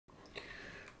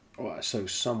Alright, so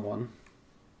someone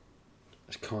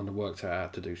has kind of worked out how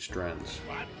to do strands,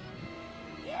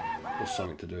 or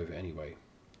something to do with it anyway,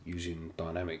 using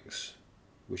dynamics,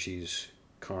 which is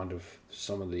kind of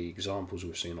some of the examples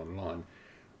we've seen online,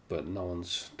 but no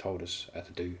one's told us how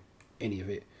to do any of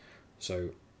it. So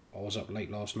I was up late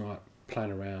last night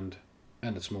playing around,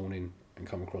 and this morning, and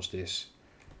come across this.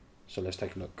 So let's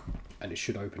take a look, and it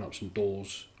should open up some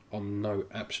doors. I'm no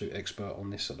absolute expert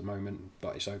on this at the moment,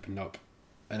 but it's opened up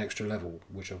an extra level,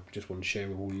 which I just want to share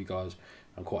with all you guys.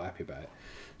 I'm quite happy about it.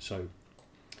 So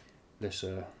let's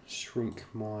shrink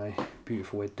my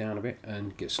beautiful head down a bit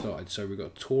and get started. So we've got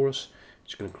a torus.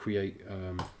 Just going to create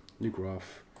new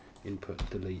graph, input,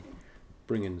 delete,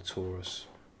 bring in the torus,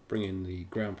 bring in the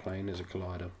ground plane as a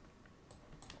collider.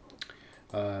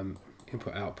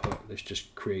 Input output, let's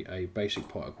just create a basic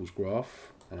particles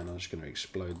graph, and I'm just going to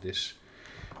explode this.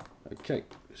 Okay,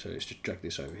 so let's just drag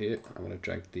this over here. I'm going to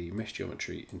drag the mesh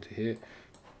geometry into here,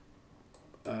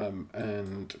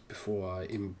 and before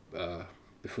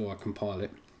I compile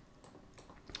it,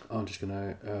 I'm just going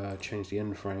to change the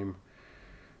end frame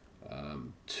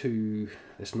to,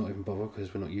 let's not even bother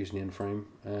because we're not using the end frame.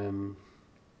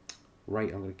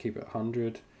 Rate, I'm going to keep it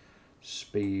 100.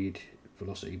 Speed,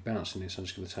 velocity, bouncing this, I'm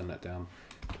just going to turn that down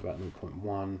to about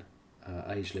 0.1.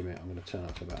 Age limit, I'm going to turn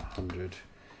up to about 100.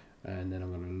 And then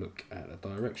I'm going to look at the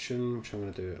direction, which I'm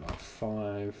going to do at like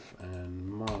 5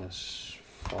 and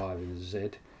 -5 in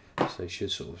Z. So they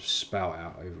should sort of spout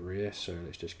out over here. So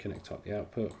let's just connect up the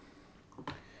output.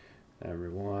 Now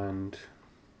rewind.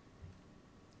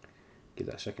 Give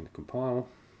that a second to compile.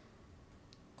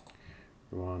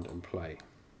 Rewind and play.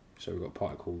 So we've got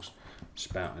particles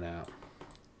spouting out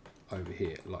over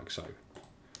here like so.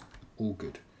 All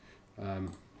good.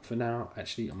 For now,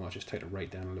 actually, I might just take the rate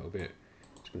down a little bit.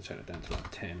 Just going to take it down to like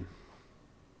 10.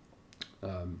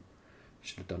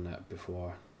 Should have done that before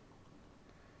I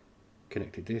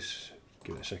connected this.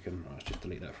 Give it a second. Let's just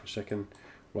delete that for a second.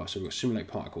 Right, so we've got simulate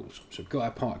particles. So we've got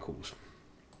our particles,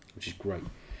 which is great.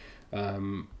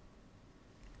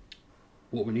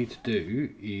 What we need to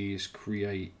do is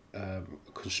create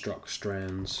construct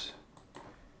strands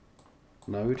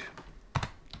node.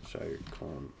 So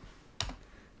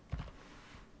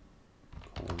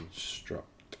construct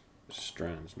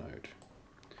strands node.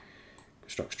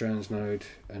 Construct strands node,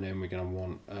 and then we're going to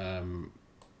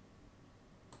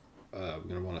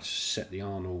want to set the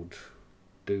Arnold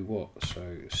do what?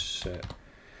 So set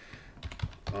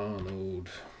Arnold.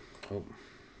 Oh.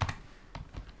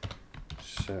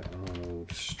 Set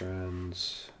Arnold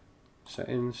strands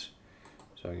settings.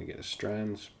 So I can get the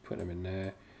strands, put them in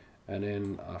there, and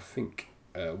then I think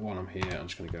while I'm here, I'm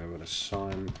just going to go and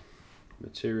assign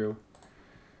material,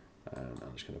 and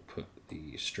I'm just going to put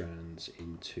the strands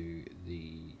into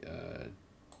the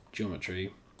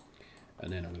geometry,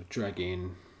 and then I'm going to drag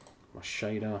in my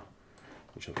shader,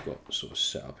 which I've got sort of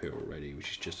set up here already,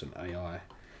 which is just an AI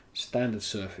standard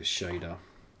surface shader,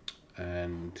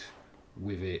 and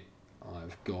with it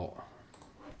I've got,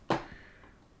 let's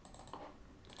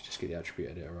just get the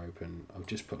attribute editor open. I've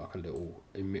just put like a little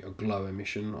glow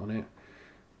emission on it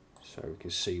so we can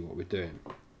see what we're doing.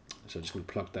 So I'm just going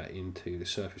to plug that into the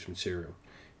surface material,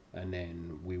 and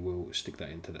then we will stick that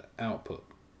into the output.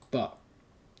 But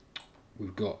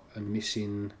we've got a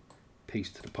missing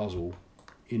piece to the puzzle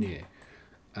in here,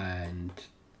 and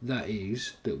that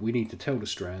is that we need to tell the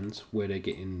strands where they're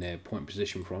getting their point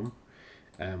position from,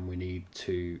 and we need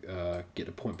to get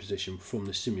the point position from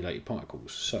the simulated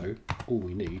particles. So all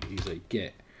we need is a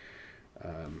get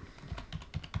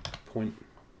point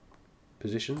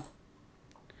position,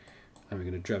 and we're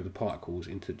going to drag the particles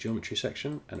into the geometry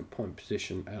section and a point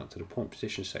position out to the point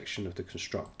position section of the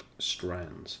construct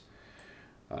strands.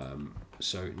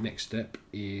 So next step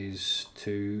is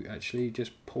to actually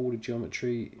just pull the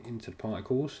geometry into the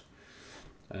particles,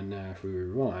 and now if we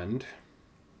rewind,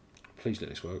 please let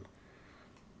this work.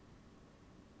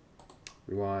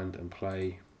 Rewind and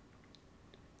play,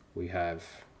 we have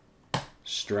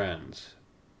strands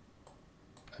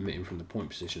emitting from the point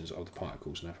positions of the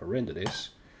particles. Now if I render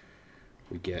this,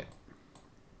 we get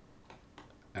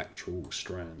actual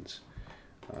strands,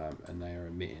 and they are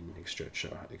emitting,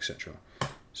 etc, etc.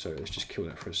 So let's just kill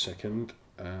that for a second.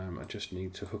 I just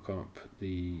need to hook up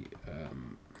the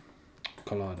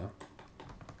collider.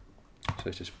 So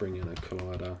let's just bring in a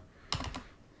collider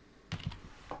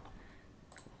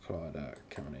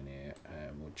coming in here,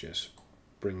 and we'll just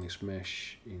bring this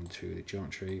mesh into the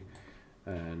geometry,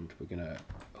 and we're going to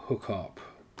hook up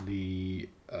the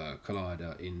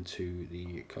collider into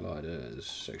the colliders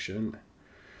section.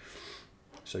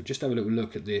 So just have a little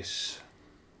look at this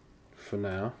for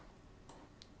now.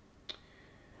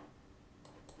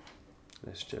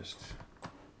 let's just,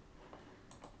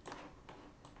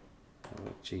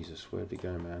 oh, Jesus, where'd it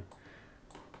go, man?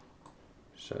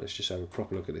 So let's just have a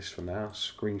proper look at this for now.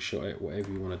 Screenshot it,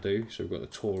 whatever you want to do. So we've got the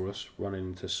torus running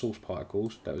into source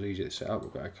particles. That was easy to set up.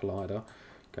 We've got a collider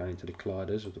going into the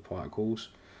colliders of the particles.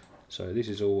 So this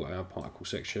is all our particle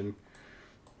section.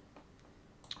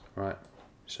 Right,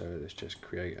 so let's just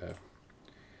create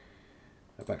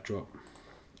a backdrop.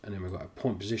 And then we've got a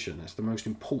point position. That's the most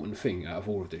important thing out of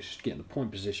all of this, getting the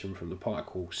point position from the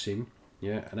particle sim.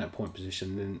 Yeah, and that point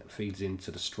position then feeds into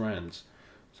the strands.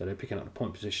 So they're picking up the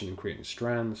point position and creating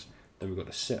strands. Then we've got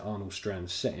the set Arnold strand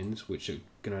settings, which are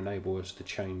going to enable us to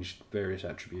change various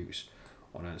attributes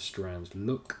on our strands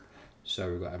look.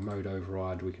 So we've got a mode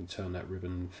override, we can turn that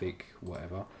ribbon, thick,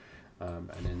 whatever. And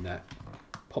then that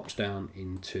pops down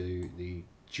into the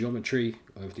geometry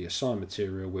of the assigned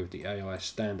material with the AI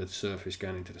standard surface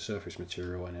going into the surface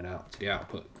material and then out to the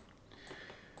output.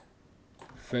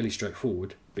 Fairly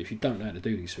straightforward, but if you don't know how to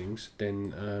do these things,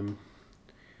 then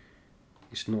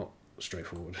it's not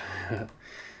straightforward.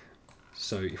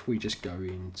 So if we just go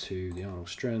into the Arnold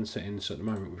strand settings, so at the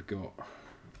moment we've got,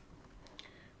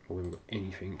 well, we haven't got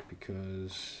anything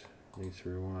because I need to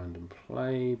rewind and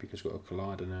play because we've got a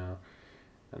collider now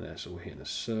and that's all hitting the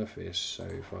surface. So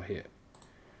if I hit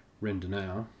render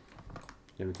now,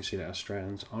 then we can see that our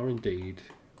strands are indeed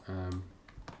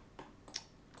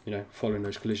you know, following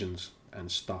those collisions and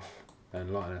stuff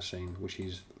and lighting our scene, which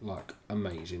is like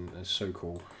amazing. It's so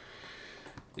cool.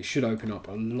 It should open up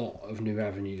a lot of new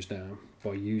avenues now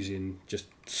by using, just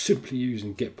simply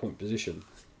using get point position.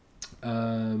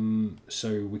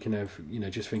 So we can have, you know,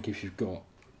 just think if you've got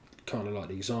kind of like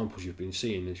the examples you've been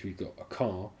seeing, if you've got a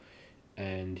car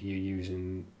and you're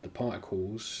using the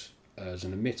particles as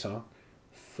an emitter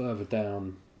further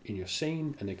down in your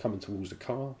scene and they're coming towards the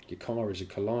car, your car is a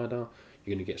collider,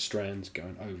 you're going to get strands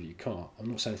going over your car. I'm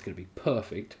not saying it's going to be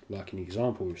perfect like in the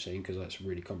example we've seen because that's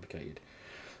really complicated.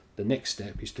 The next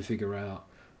step is to figure out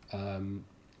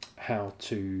how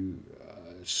to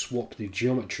swap the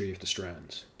geometry of the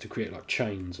strands to create like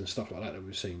chains and stuff like that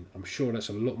we've seen. I'm sure that's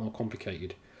a lot more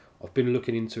complicated. I've been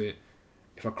looking into it.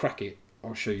 If I crack it,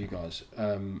 I'll show you guys.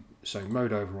 So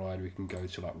mode override, we can go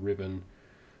to like ribbon.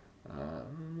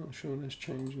 I'm not sure that's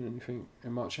changing anything.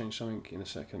 It might change something in a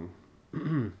second.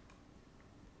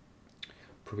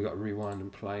 Probably got to rewind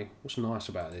and play. What's nice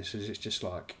about this is it's just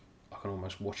like I can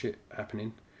almost watch it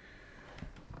happening.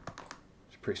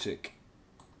 It's pretty sick.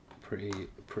 Pretty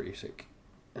sick.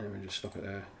 And we just stop it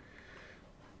there.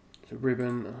 The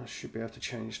ribbon, I should be able to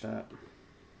change that.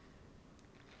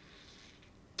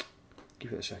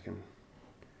 Give it a second.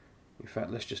 In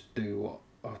fact, let's just do what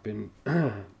I've been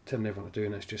telling everyone to do,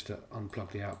 and that's just to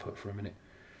unplug the output for a minute.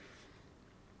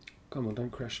 Come on,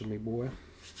 don't crash on me, boy.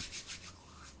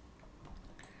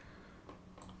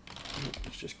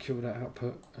 Let's just kill that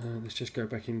output. Let's just go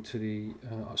back into the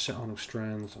set Arnold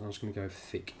strands. I was going to go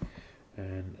thick,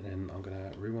 and then I'm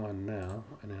going to rewind now,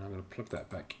 and then I'm going to plug that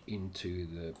back into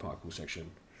the particle section.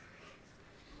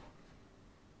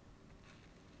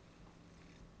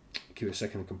 Give it a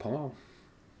second to compile,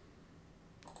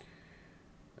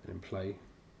 and then play,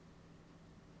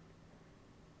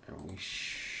 and we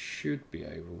should be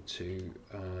able to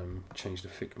change the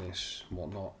thickness and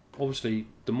whatnot. Obviously,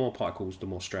 the more particles, the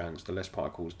more strands. The less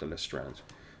particles, the less strands.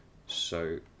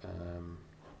 So,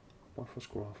 Bifrost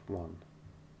graph 1,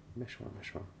 mesh 1,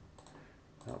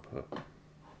 output,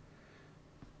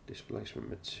 displacement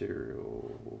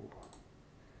material,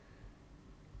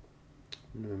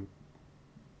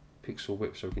 pixel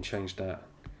width, so we can change that.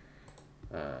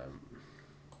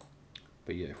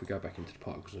 But yeah, if we go back into the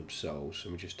particles themselves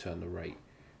and we just turn the rate,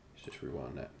 let's just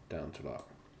rewind that down to like,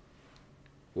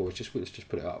 well, let's just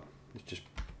put it up. Let's just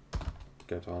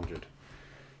go to 100,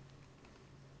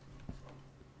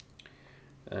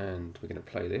 and we're going to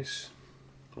play this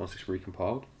once it's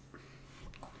recompiled.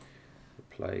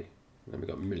 Play, and then we've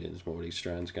got millions more of these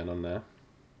strands going on there,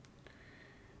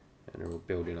 and they're all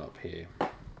building up here.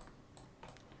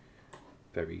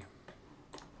 Very,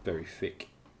 very thick.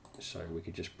 So we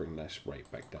could just bring this rate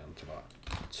back down to like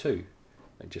 2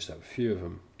 and just have a few of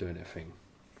them doing their thing.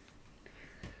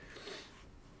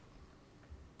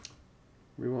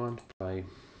 Rewind, play.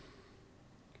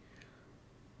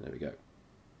 There we go.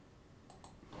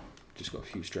 Just got a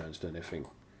few strands doing their thing.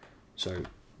 So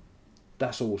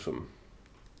that's awesome.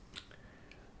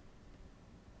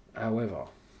 However,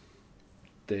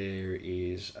 there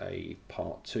is a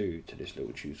part 2 to this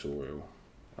little tutorial.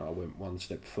 I went one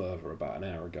step further about an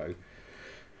hour ago.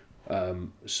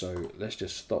 So let's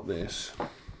just stop this,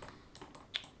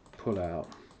 pull out,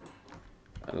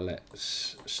 And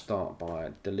let's start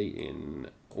by deleting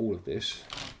all of this.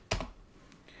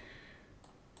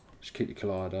 Just keep the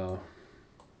collider.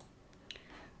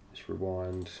 Let's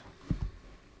rewind.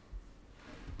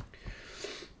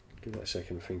 Give that a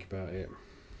second to think about it.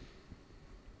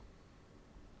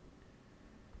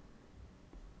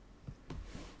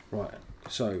 Right,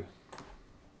 so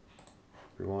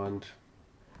rewind.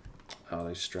 Oh,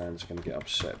 those strands are going to get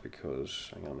upset because,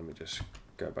 hang on, let me just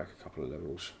go back a couple of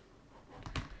levels.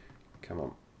 Come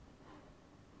on.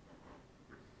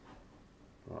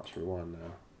 Right, let's rewind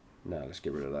now. Now let's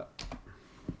get rid of that.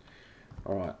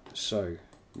 Alright, so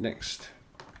next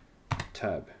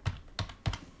tab,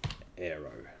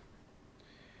 aero.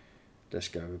 Let's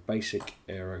go with basic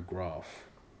aero graph.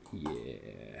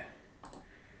 Yeah.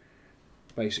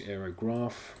 Basic aero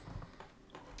graph.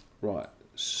 Right,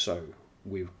 so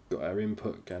we've got our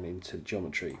input going into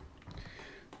geometry.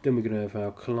 Then we're going to have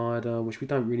our collider, which we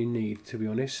don't really need, to be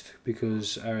honest,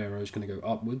 because our arrow is going to go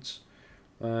upwards.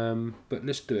 But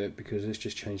let's do it because let's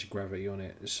just change the gravity on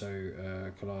it. So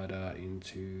collider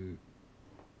into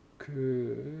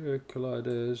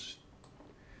colliders.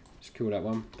 Let's kill that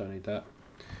one. Don't need that.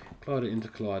 Collider into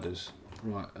colliders.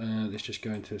 Right. Let's just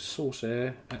go into source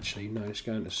air. Actually, no. Let's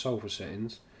go into sulfur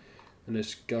settings, and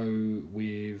let's go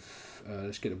with.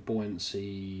 Let's get a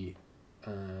buoyancy.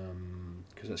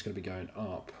 Because that's going to be going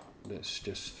up. Let's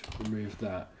just remove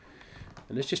that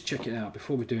and let's just check it out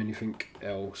before we do anything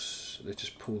else. Let's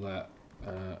just pull that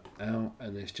out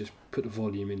and let's just put the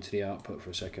volume into the output for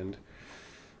a second.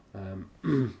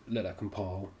 Let that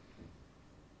compile,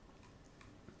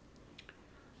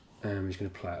 and I'm just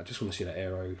going to play it. I just want to see that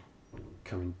arrow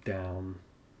coming down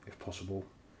if possible.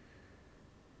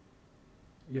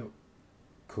 Yep,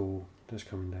 cool, that's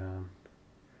coming down.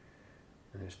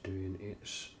 And it's doing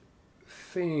its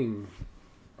thing.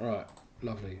 Alright,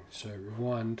 lovely. So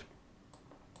rewind,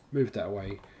 move that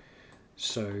away.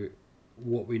 So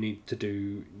what we need to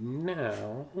do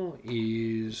now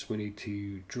is we need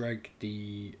to drag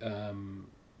the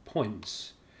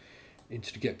points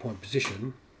into the get point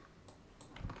position.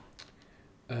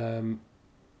 But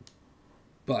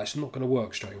it's not going to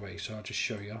work straight away, so I'll just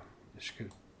show you. Just going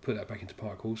to put that back into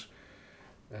particles.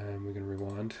 And we're going to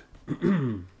rewind.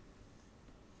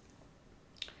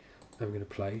 I'm going to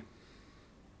play,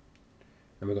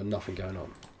 and we've got nothing going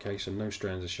on. Okay, so no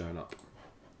strands are showing up.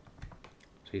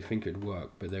 So you'd think it would work,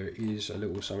 but there is a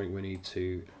little something we need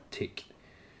to tick,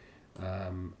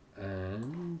 and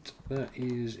that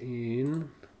is in,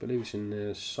 I believe it's in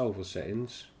the solver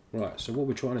settings. Right, so what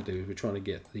we're trying to do is we're trying to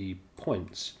get the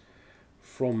points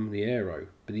from the arrow,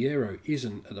 but the arrow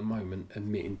isn't at the moment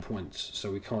emitting points,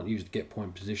 so we can't use the get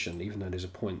point position even though there's a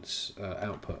points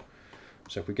output.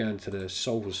 So if we go into the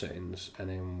solver settings and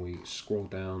then we scroll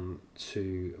down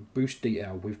to boost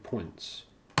detail with points,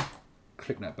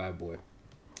 click that bad boy.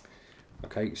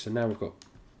 Okay, so now we've got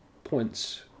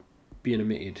points being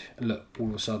emitted, and look, all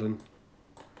of a sudden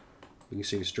we can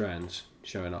see the strands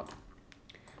showing up.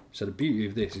 So the beauty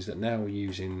of this is that now we're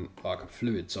using like a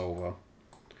fluid solver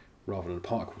rather than a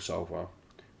particle solver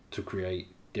to create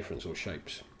different sort of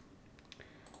shapes.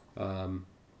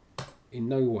 In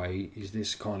no way is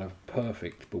this kind of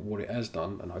perfect, but what it has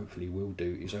done, and hopefully will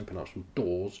do, is open up some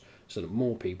doors so that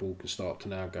more people can start to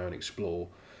now go and explore,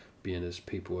 being as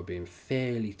people are being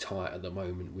fairly tight at the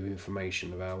moment with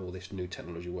information about how all this new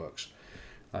technology works.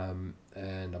 And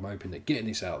I'm hoping that getting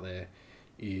this out there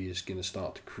is going to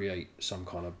start to create some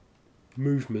kind of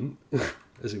movement,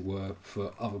 as it were,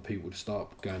 for other people to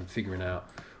start going and figuring out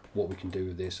what we can do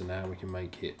with this and how we can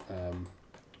make it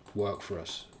work for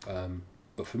us.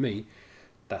 But for me,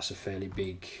 that's a fairly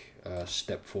big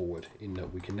step forward, in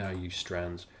that we can now use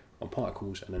strands on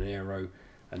particles and an arrow,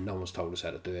 and no one's told us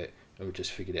how to do it, and we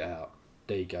just figured it out.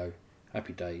 There you go.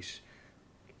 Happy days.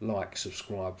 Like,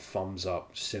 subscribe, thumbs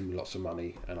up, send me lots of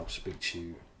money, and I'll speak to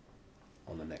you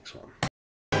on the next one.